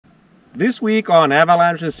This week on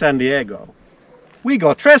Avalanche in San Diego, we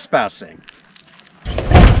go trespassing.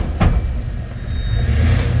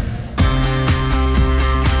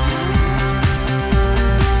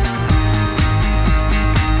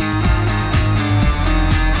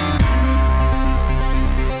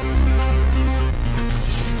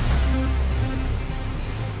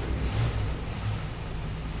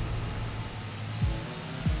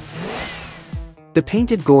 The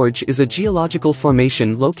Painted Gorge is a geological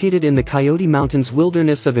formation located in the Coyote Mountains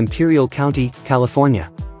wilderness of Imperial County,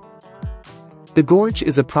 California. The gorge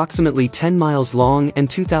is approximately 10 miles long and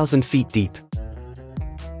 2,000 feet deep.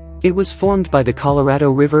 It was formed by the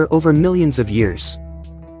Colorado River over millions of years.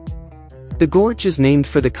 The gorge is named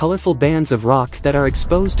for the colorful bands of rock that are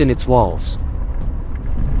exposed in its walls.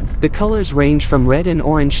 The colors range from red and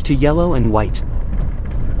orange to yellow and white.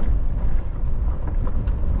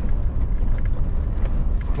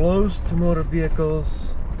 Close to motor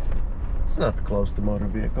vehicles. It's not close to motor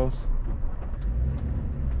vehicles.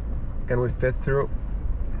 Can we fit through?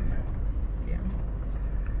 Yeah.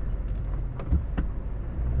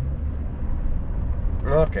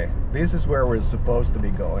 Okay, this is where we're supposed to be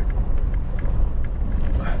going.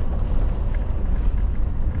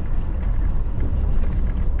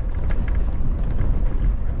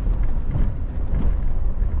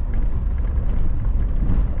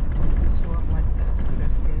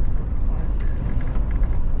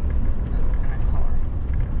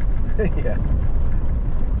 Yeah.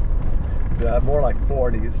 Yeah, more like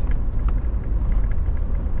 40s.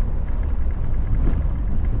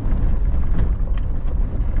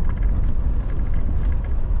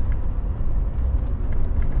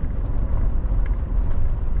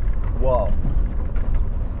 Wow.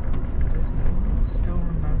 Does anyone still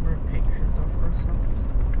remember pictures of herself?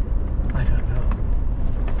 I don't know.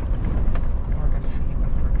 Or does she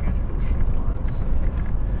even forget who she was?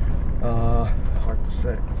 Hard to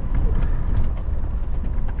say.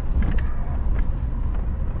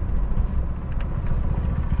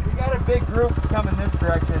 Big group coming this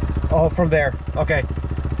direction. Oh, from there. Okay.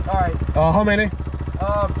 All right. How many?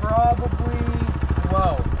 Probably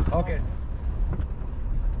 12. Okay.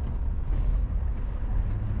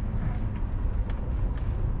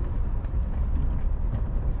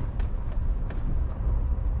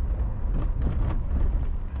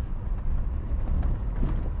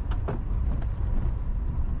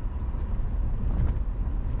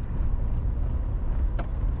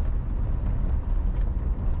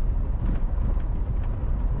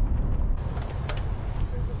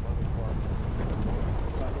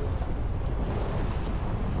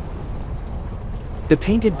 The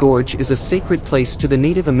Painted Gorge is a sacred place to the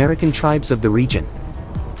Native American tribes of the region.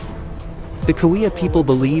 The Cahuilla people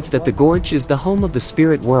believe that the gorge is the home of the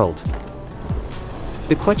spirit world.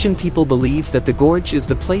 The Quechan people believe that the gorge is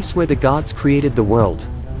the place where the gods created the world.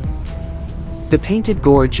 The Painted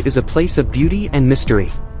Gorge is a place of beauty and mystery.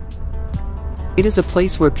 It is a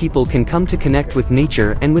place where people can come to connect with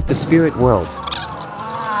nature and with the spirit world.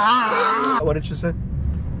 What did you say?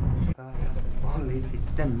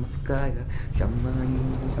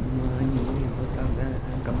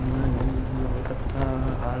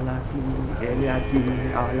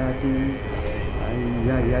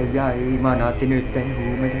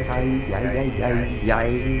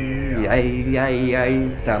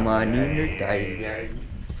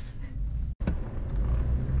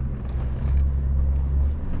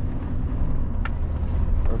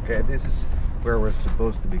 Okay, this is where we're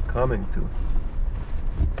supposed to be coming to.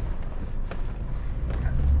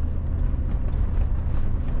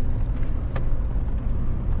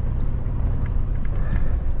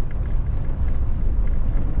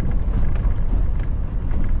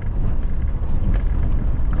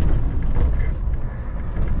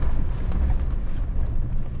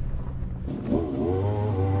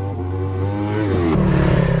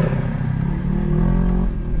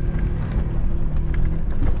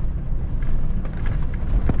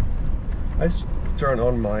 I should turn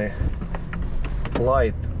on my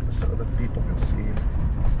light so that people can see.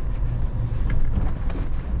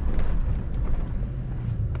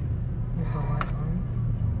 Is the light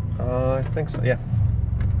on? I think so, yeah.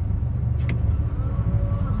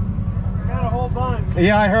 Got a whole bunch.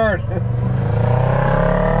 Yeah, I heard.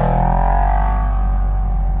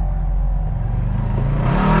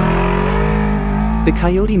 The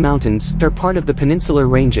Coyote Mountains are part of the Peninsular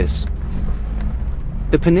Ranges.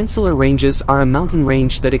 The Peninsular Ranges are a mountain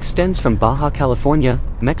range that extends from Baja California,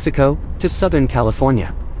 Mexico, to Southern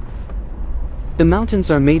California. The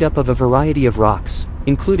mountains are made up of a variety of rocks,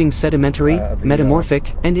 including sedimentary,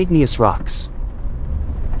 metamorphic, and igneous rocks.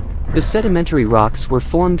 The sedimentary rocks were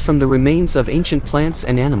formed from the remains of ancient plants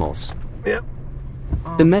and animals. Yep.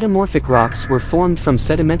 The metamorphic rocks were formed from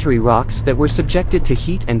sedimentary rocks that were subjected to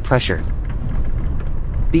heat and pressure.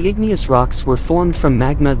 The igneous rocks were formed from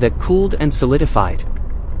magma that cooled and solidified.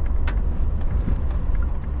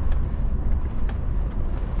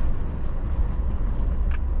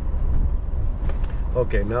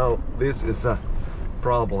 Okay, now this is a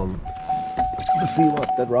problem to see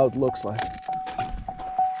what that route looks like.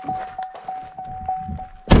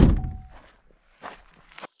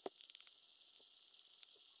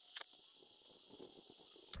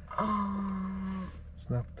 It's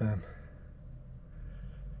not them.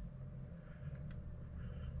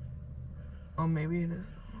 Oh, maybe it is.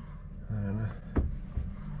 I don't know.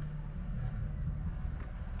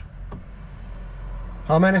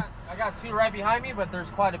 How many? I got 2 right behind me, but there's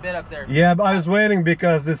quite a bit up there. Yeah, but I was waiting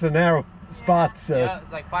because this is a narrow spot. So. Yeah,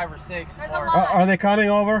 it's like 5 or 6. There's a Or, lot. Are they coming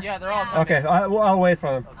over? yeah, they're all coming. Okay, I'll wait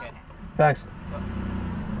for them. Okay. Thanks.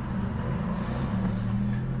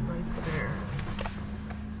 Right there.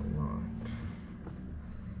 A lot.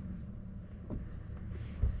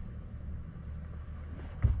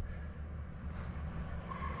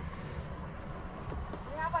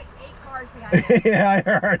 We have like 8 cars behind us. Yeah, I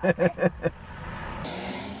heard.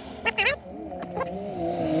 Can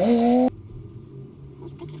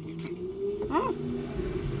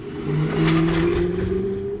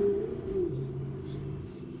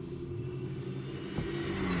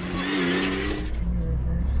you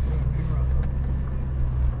reverse the mirror?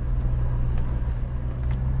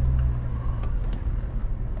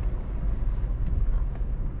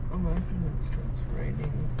 Imagine it starts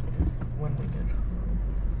raining when we get home.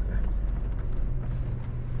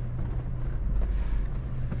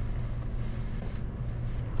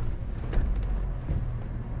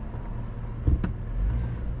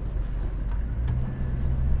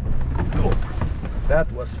 That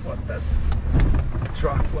was what that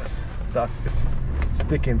truck was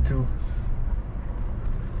sticking to.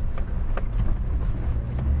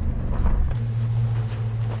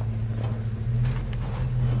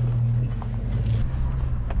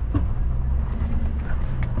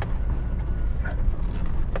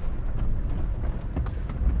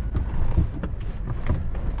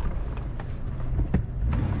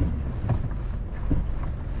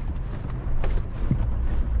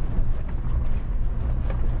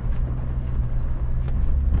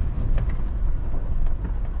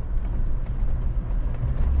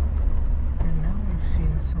 And now we've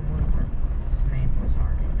seen someone that's name was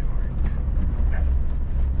already George.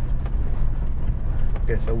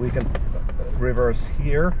 Okay, so we can reverse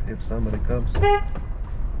here if somebody comes. Did you do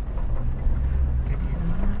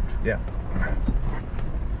that? Yeah.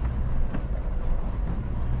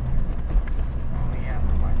 Oh yeah,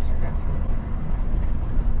 the lights are definitely.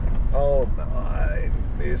 Oh my,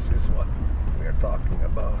 this is what we're talking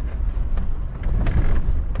about.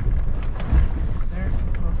 Is there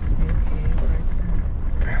supposed to be a cave right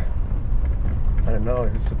there? I don't know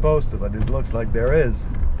if it's supposed to, but it looks like there is.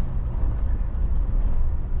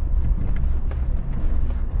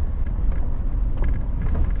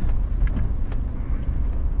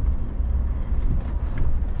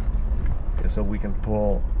 Okay, so we can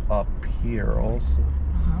pull up here also.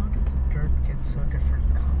 How did the dirt get so different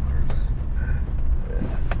colors?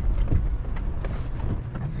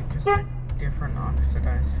 Is it just like different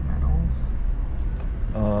oxidized metals?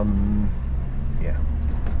 Yeah.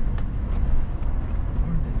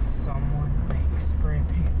 Or did someone make spray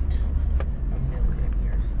paint a million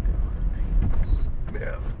years ago and paint this?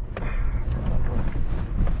 Yeah.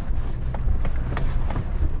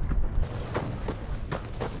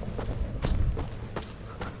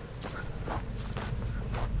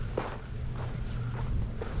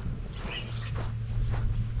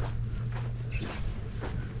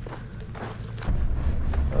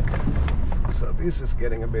 So this is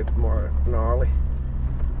getting a bit more gnarly.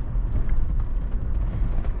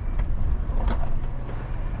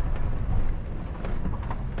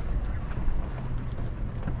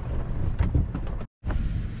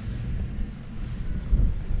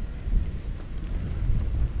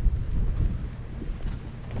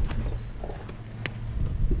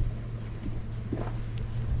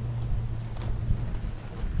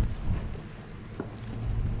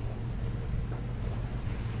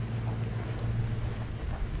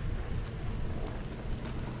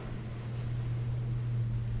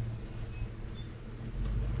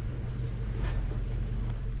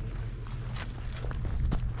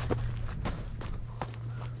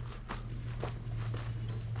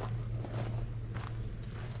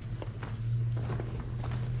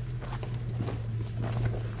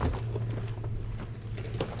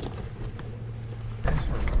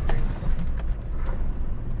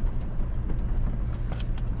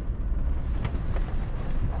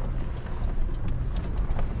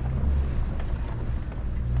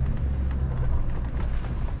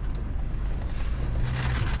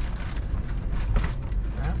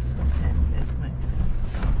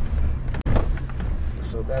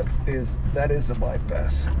 So that is a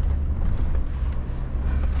bypass.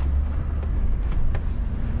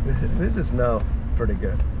 This is now pretty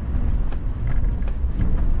good.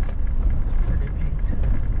 Pretty painted.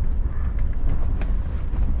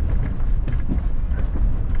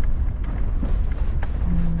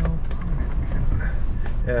 No panic.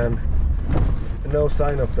 And no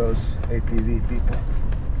sign of those ATV people.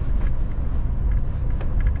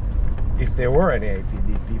 If there were any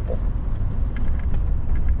ATV people.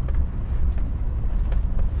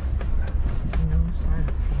 No sign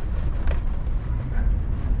of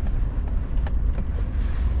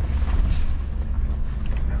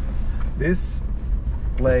This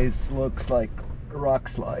place looks like rock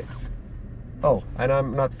slides. Oh, and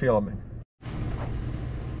I'm not filming.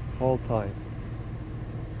 Whole time.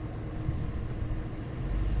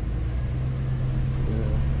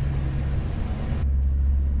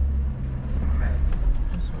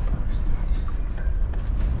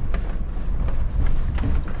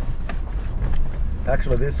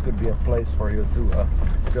 Actually, this could be a place for you to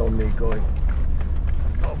film me going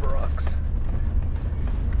over rocks.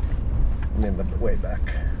 I mean, the way back.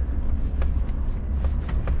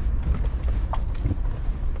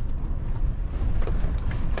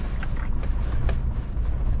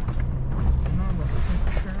 Another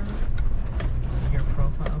picture. Your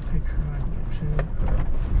profile picture on YouTube.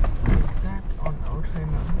 Is that on Otay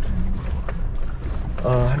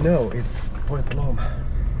Mountain? No, it's Point Loma.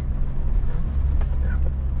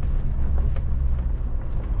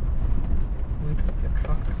 We took the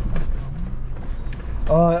truck to Point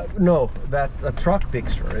Loma. No, that truck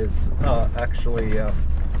picture is actually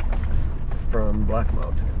from Black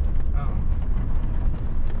Mountain. Oh.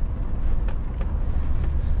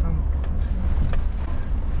 Some.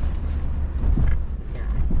 Yeah,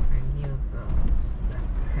 I knew that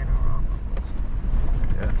panorama was.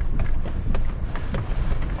 Yeah.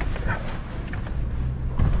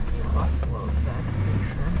 You upload that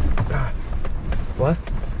picture. What?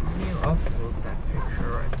 You upload that picture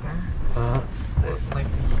right there. Like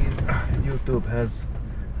YouTube has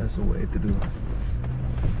a way to do it.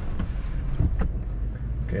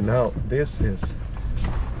 Okay, now this is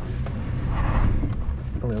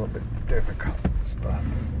a little bit difficult spot.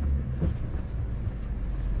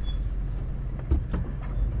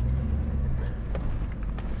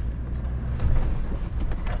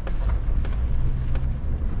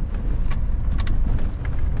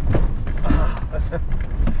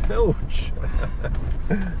 Ouch!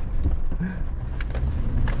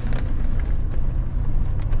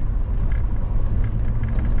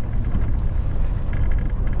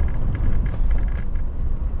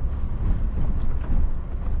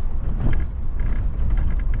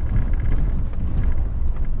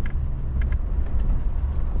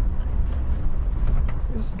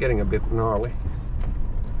 This is getting a bit gnarly.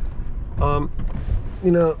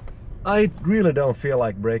 You know, I really don't feel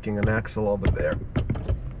like breaking an axle over there.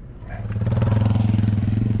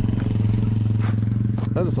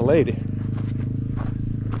 That is a lady.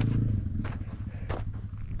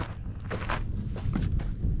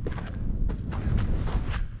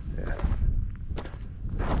 Yeah.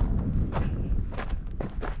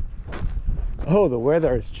 Oh, the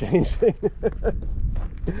weather is changing.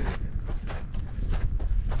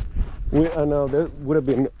 I know there would have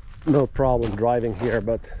been no problem driving here,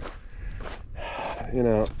 but you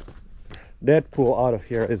know, Deadpool out of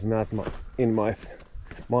here is not in my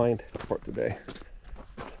mind for today.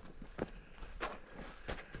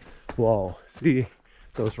 Wow, see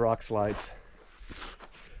those rock slides.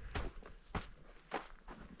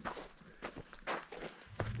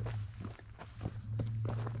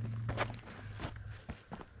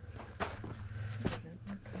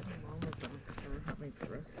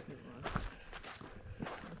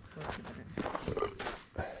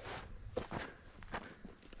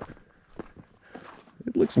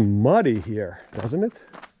 It looks muddy here, doesn't it?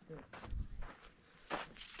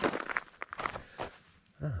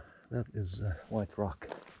 Ah, that is white rock,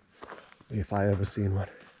 if I ever seen one.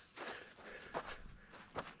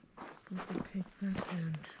 You can take that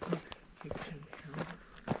and make a kitchen counter.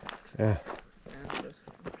 Yeah. And this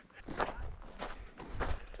one.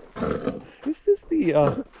 Is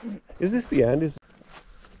this the end? This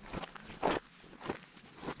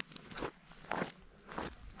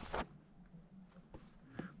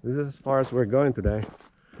is as far as we're going today,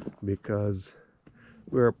 because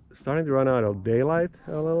we're starting to run out of daylight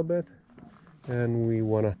a little bit, and we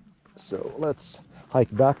wanna. So let's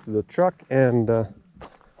hike back to the truck and.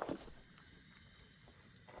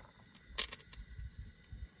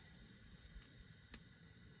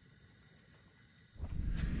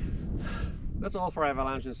 That's all for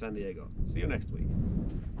Avalanche in San Diego. See you next week.